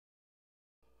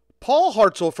Paul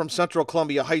Hartzell from Central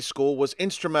Columbia High School was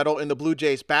instrumental in the Blue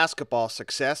Jays basketball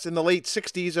success in the late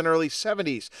 60s and early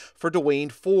 70s for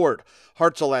Dwayne Ford.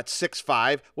 Hartzell at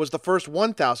 6'5" was the first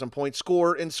 1,000-point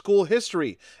scorer in school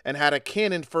history and had a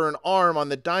cannon for an arm on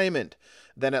the diamond.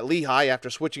 Then at Lehigh, after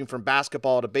switching from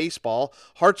basketball to baseball,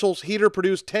 Hartzell's heater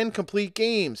produced 10 complete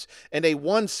games and a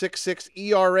 1.66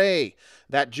 ERA.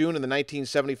 That June in the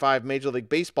 1975 Major League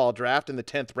Baseball draft in the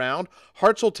 10th round,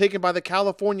 Hartzell taken by the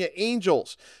California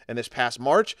Angels, and this past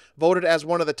March voted as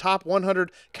one of the top 100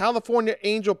 California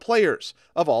Angel players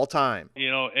of all time.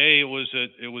 You know, it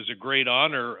was a great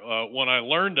honor. When I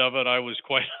learned of it, I was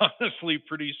quite honestly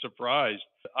pretty surprised.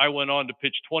 I went on to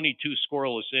pitch 22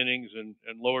 scoreless innings and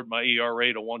lowered my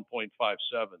ERA to 1.57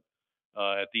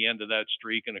 at the end of that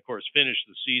streak, and of course finished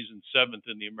the season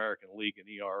 7th in the American League in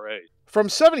ERA. From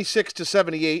 76 to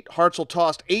 78, Hartzell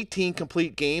tossed 18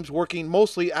 complete games, working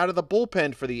mostly out of the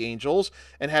bullpen for the Angels,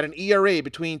 and had an ERA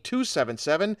between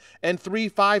 2.77 and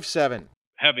 3.57.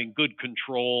 Having good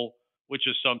control, which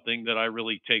is something that I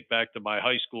really take back to my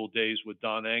high school days with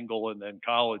Don Engel and then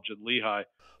college at Lehigh.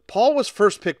 Paul was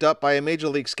first picked up by a Major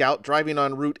League scout driving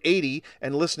on Route 80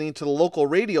 and listening to the local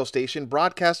radio station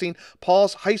broadcasting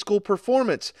Paul's high school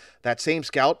performance. That same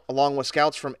scout, along with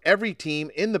scouts from every team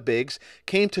in the Bigs,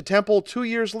 came to Temple 2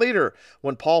 years later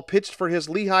when Paul pitched for his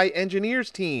Lehigh Engineers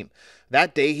team.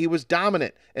 That day he was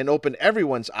dominant and opened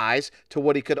everyone's eyes to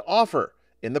what he could offer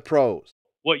in the pros.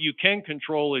 What you can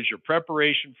control is your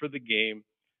preparation for the game,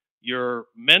 your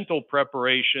mental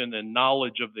preparation and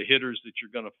knowledge of the hitters that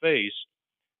you're going to face,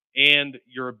 and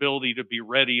your ability to be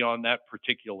ready on that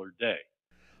particular day.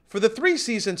 For the 3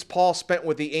 seasons Paul spent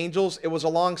with the Angels, it was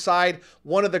alongside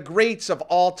one of the greats of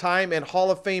all time and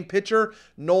Hall of Fame pitcher,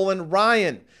 Nolan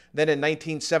Ryan. Then in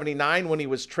 1979, when he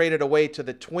was traded away to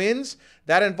the Twins,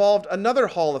 that involved another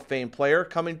Hall of Fame player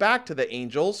coming back to the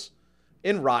Angels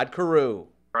in Rod Carew.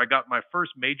 I got my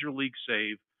first major league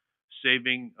save,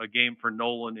 saving a game for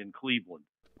Nolan in Cleveland.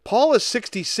 Paul is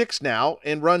 66 now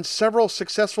and runs several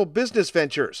successful business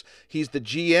ventures. He's the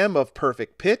GM of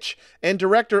Perfect Pitch and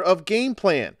director of Game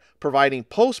Plan, providing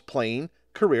post-playing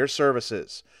career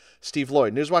services. Steve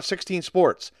Lloyd, Newswatch 16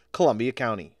 Sports, Columbia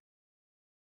County.